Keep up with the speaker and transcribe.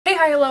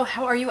hi, hello,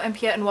 how are you? I'm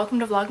Pia and welcome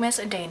to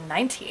Vlogmas day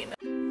 19.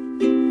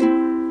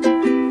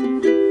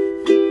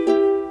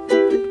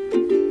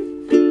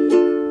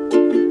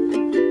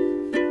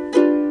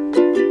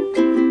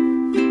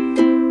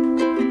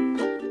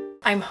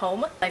 I'm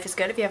home. Life is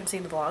good if you haven't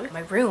seen the vlog.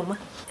 My room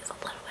is a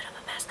little bit of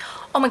a mess.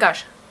 Oh my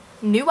gosh.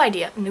 New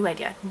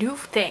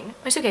thing.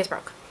 My suitcase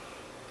broke.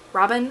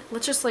 Robin,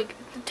 let's just like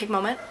take a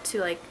moment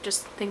to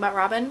just think about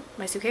Robin,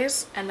 my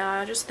suitcase, and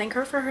just thank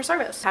her for her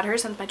service. Had her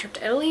since my trip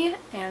to Italy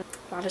and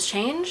a lot has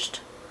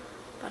changed,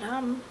 but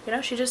you know,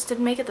 she just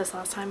didn't make it this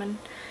last time,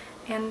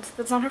 and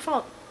that's not her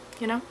fault,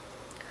 you know?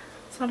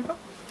 It's not her fault.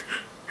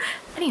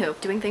 Anywho,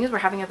 doing things, we're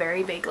having a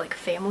very big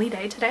family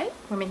day today.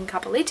 We're making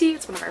capelletti.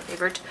 It's one of my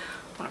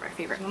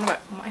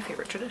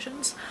favorite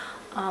traditions.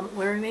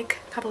 Where we make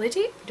capelletti. If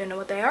you don't know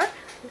what they are,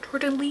 they're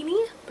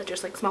tortellini, but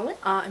just smaller.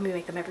 And we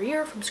make them every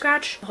year from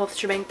scratch. The whole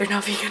shebang. They're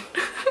not vegan.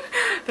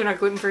 They're not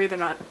gluten-free. They're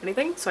not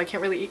anything, so I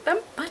can't really eat them.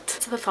 But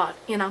it's the thought,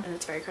 you know, and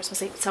it's very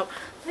Christmassy. So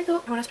I'm gonna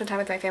go. I want to spend time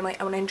with my family.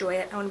 I want to enjoy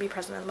it. I want to be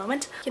present in the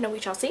moment. You know, we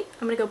shall see.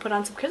 I'm gonna go put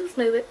on some Christmas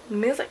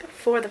music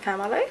for the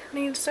family. I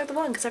need to start the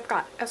vlog because I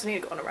forgot. I also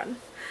need to go on a run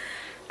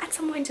at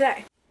some point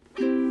today.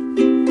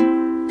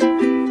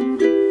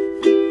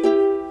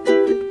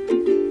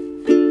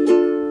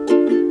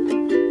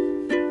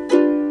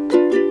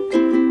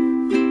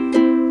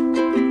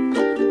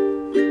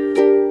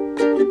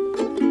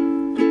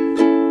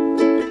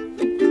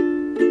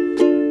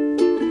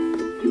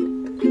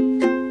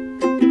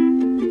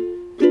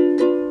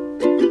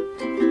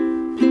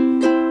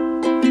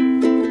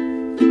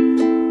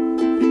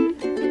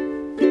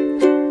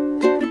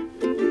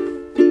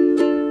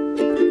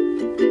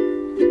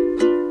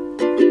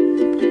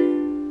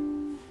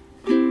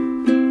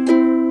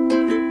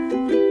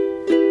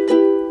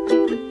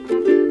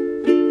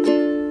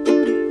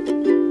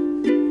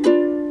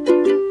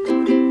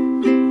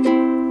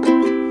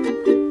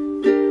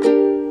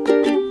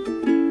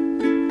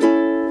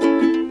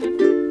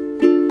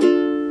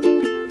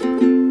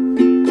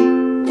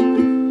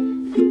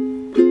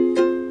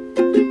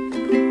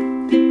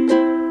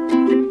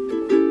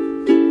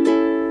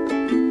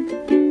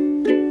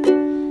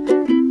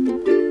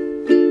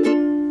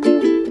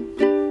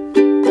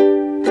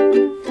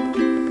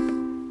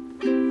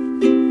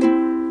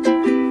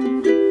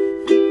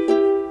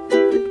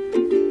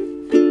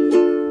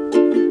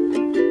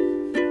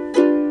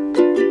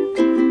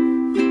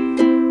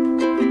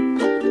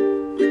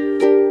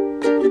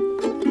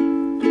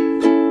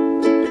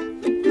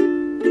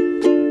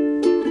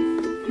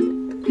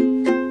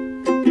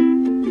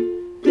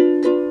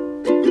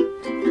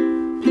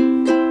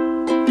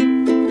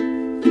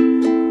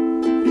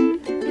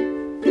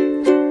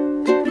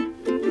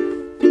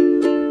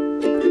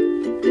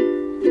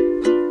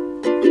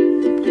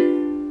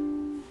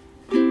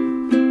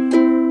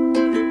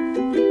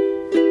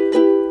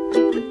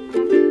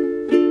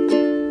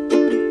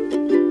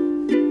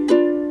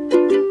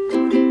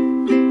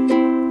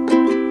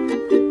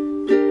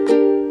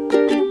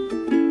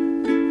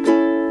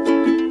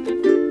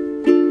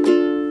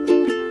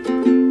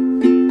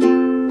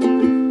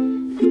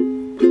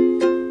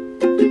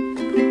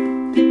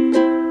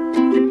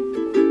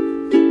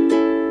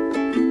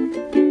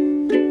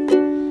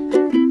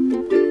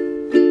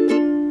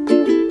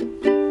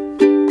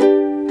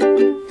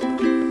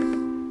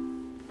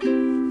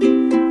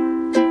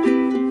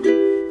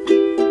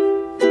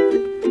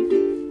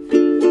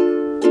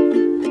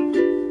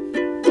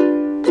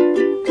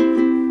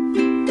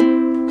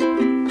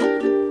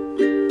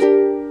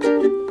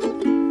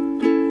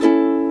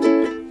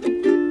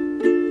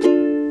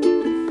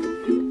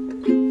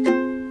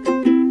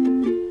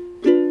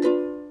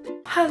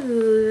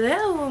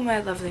 Hello, my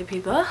lovely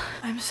people.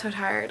 I'm so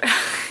tired.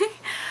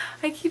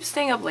 I keep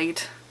staying up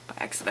late by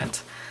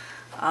accident.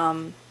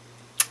 But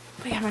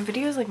yeah, my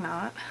video is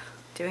not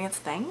doing its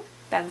thing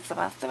that it's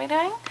supposed to be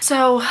doing.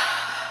 So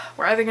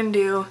we're either gonna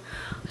do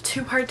a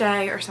 2-part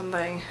day or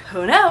something.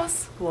 Who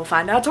knows? We'll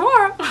find out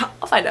tomorrow.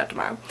 I'll find out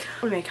tomorrow.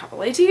 We made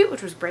capelletti,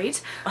 which was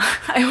great.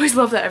 I always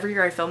love that every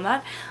year I film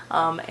that.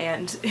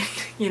 And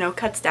you know,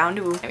 cuts down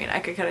to, I mean, I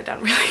could cut it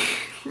down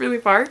really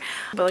far,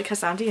 but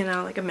cuts down to, you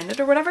know, a minute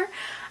or whatever.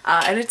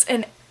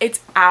 And it's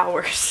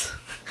hours.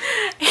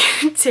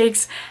 It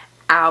takes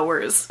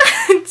hours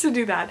to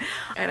do that.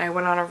 And I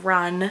went on a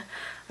run.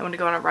 I want to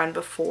go on a run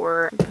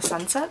before the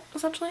sunset,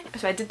 essentially.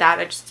 So I did that.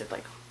 I just did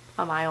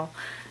a mile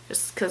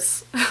just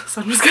because the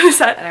sun was gonna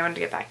set, and I wanted to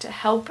get back to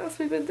help as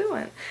we've been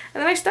doing.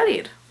 And then I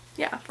studied,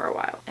 yeah, for a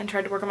while and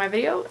tried to work on my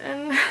video,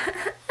 and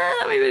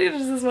my video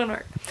just doesn't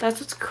work. That's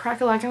what's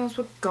crack-a-lackin', that's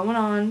what's going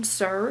on,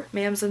 sir,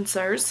 ma'ams and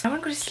sirs. I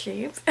want to go to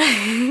sleep.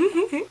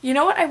 You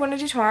know what I want to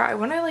do tomorrow? I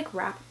want to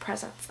wrap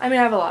presents. I mean,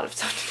 I have a lot of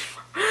stuff to do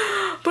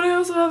tomorrow, but I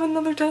also have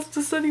another test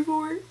to study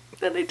for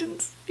that I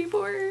didn't study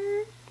for.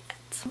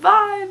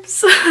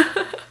 Vibes.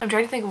 I'm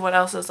trying to think of what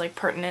else is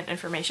pertinent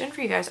information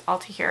for you guys all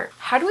to hear.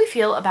 How do we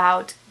feel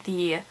about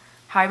the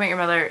How I Met Your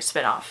Mother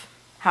spinoff,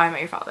 How I Met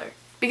Your Father?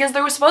 Because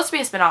there was supposed to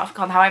be a spinoff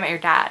called How I Met Your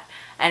Dad,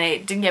 and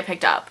it didn't get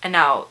picked up, and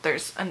now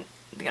there's gonna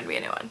be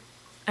a new one,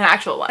 an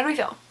actual one. How do we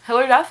feel?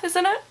 Hilary Duff is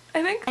in it?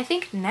 I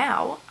think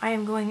now I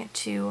am going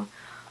to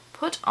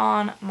put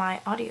on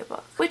my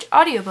audiobook. Which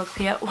audiobook,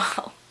 Pia?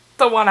 Well,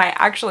 the one I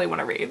actually want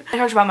to read. I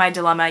talked about my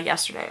dilemma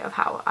yesterday of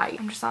how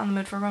I'm just not in the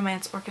mood for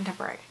romance or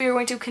contemporary. We are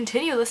going to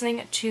continue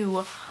listening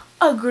to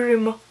A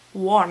Grim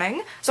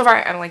Warning. So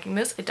far I'm liking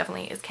this. It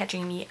definitely is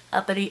catching me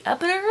uppity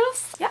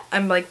uppers. Yeah,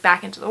 I'm like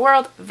back into the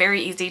world.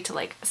 Very easy to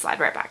like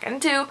slide right back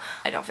into.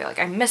 I don't feel like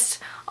I missed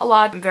a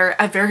lot. I'm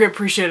very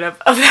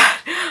appreciative of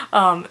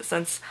that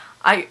since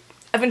I've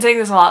been saying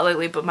this a lot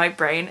lately, but my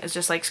brain is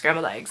just like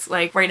scrambled eggs.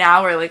 Like right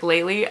now or like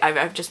lately,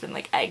 I've just been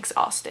like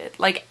exhausted.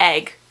 Like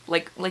egg.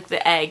 Like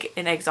the egg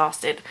in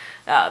exhausted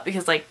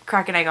because like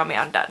crack an egg on me,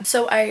 I'm done.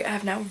 So I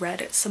have now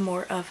read some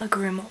more of A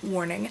Grim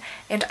Warning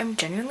and I'm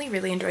genuinely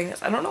really enjoying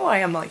this. I don't know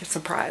why I'm like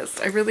surprised.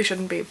 I really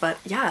shouldn't be, but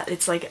yeah,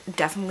 it's like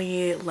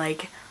definitely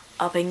like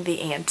upping the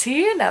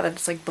ante now that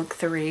it's like book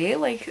 3,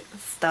 like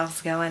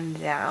stuff's going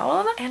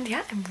down. And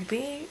yeah, I'm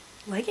really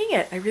liking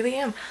it. I really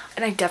am.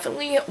 And I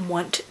definitely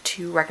want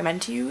to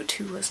recommend to you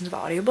to listen to the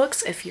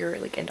audiobooks if you're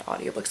like into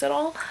audiobooks at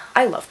all.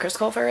 I love Chris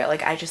Colfer.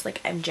 Like I just like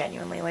am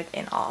genuinely like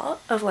in awe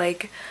of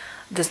like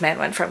this man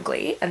went from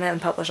Glee and then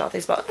published all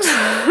these books.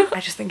 I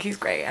just think he's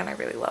great and I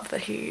really love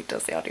that he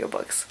does the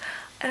audiobooks.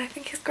 And I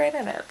think he's great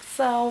in it.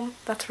 So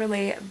that's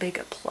really a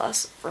big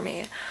plus for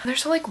me. They're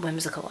so like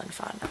whimsical and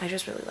fun. I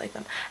just really like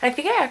them. And I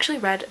think I actually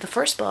read the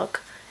first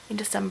book in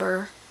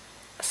December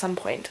some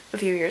point a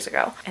few years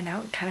ago and now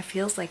it kind of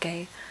feels like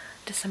a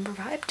December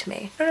vibe to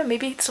me. I don't know,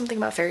 maybe something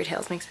about fairy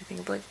tales makes me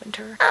think of like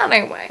winter.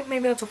 Anyway,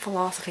 maybe that's a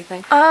philosophy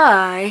thing.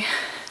 I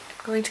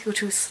am going to go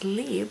to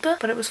sleep,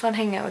 but it was fun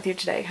hanging out with you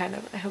today, kind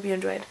of. I hope you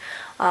enjoyed.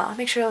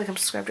 Make sure to like and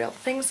subscribe to all the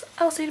things.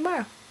 I'll see you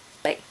tomorrow.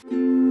 Bye.